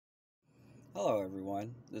Hello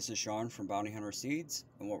everyone, this is Sean from Bounty Hunter Seeds,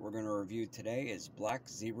 and what we're going to review today is Black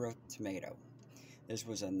Zebra Tomato. This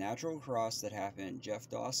was a natural cross that happened in Jeff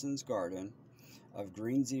Dawson's garden of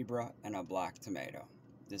green zebra and a black tomato.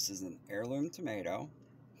 This is an heirloom tomato.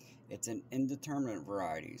 It's an indeterminate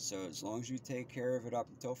variety, so as long as you take care of it up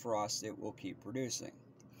until frost, it will keep producing.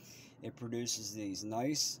 It produces these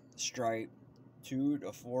nice striped 2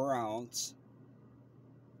 to 4 ounce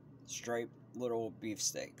striped little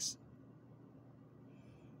beefsteaks.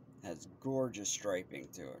 Has gorgeous striping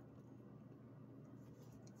to it.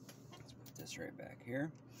 Let's put this right back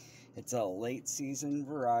here. It's a late season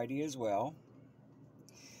variety as well.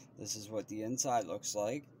 This is what the inside looks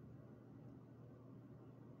like.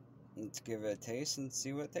 Let's give it a taste and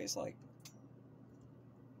see what it tastes like.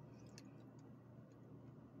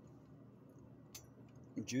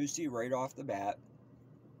 Juicy right off the bat.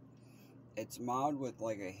 It's mild with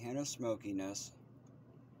like a hint of smokiness.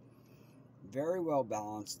 Very well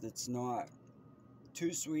balanced. It's not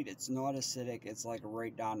too sweet, it's not acidic, it's like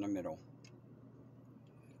right down the middle.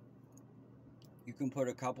 You can put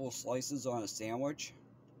a couple slices on a sandwich.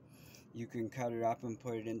 You can cut it up and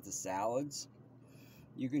put it into salads.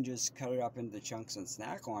 You can just cut it up into chunks and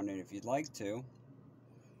snack on it if you'd like to.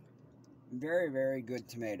 Very, very good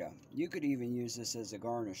tomato. You could even use this as a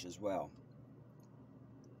garnish as well.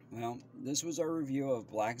 Well, this was our review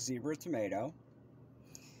of Black Zebra Tomato.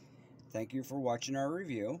 Thank you for watching our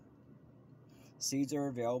review. Seeds are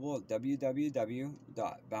available at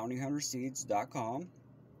www.bountyhunterseeds.com.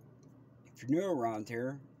 If you're new around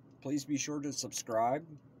here, please be sure to subscribe,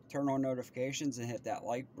 turn on notifications, and hit that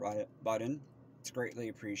like button. It's greatly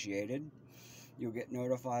appreciated. You'll get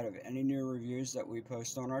notified of any new reviews that we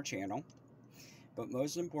post on our channel. But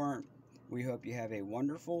most important, we hope you have a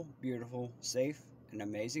wonderful, beautiful, safe, and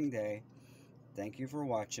amazing day. Thank you for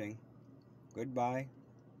watching. Goodbye.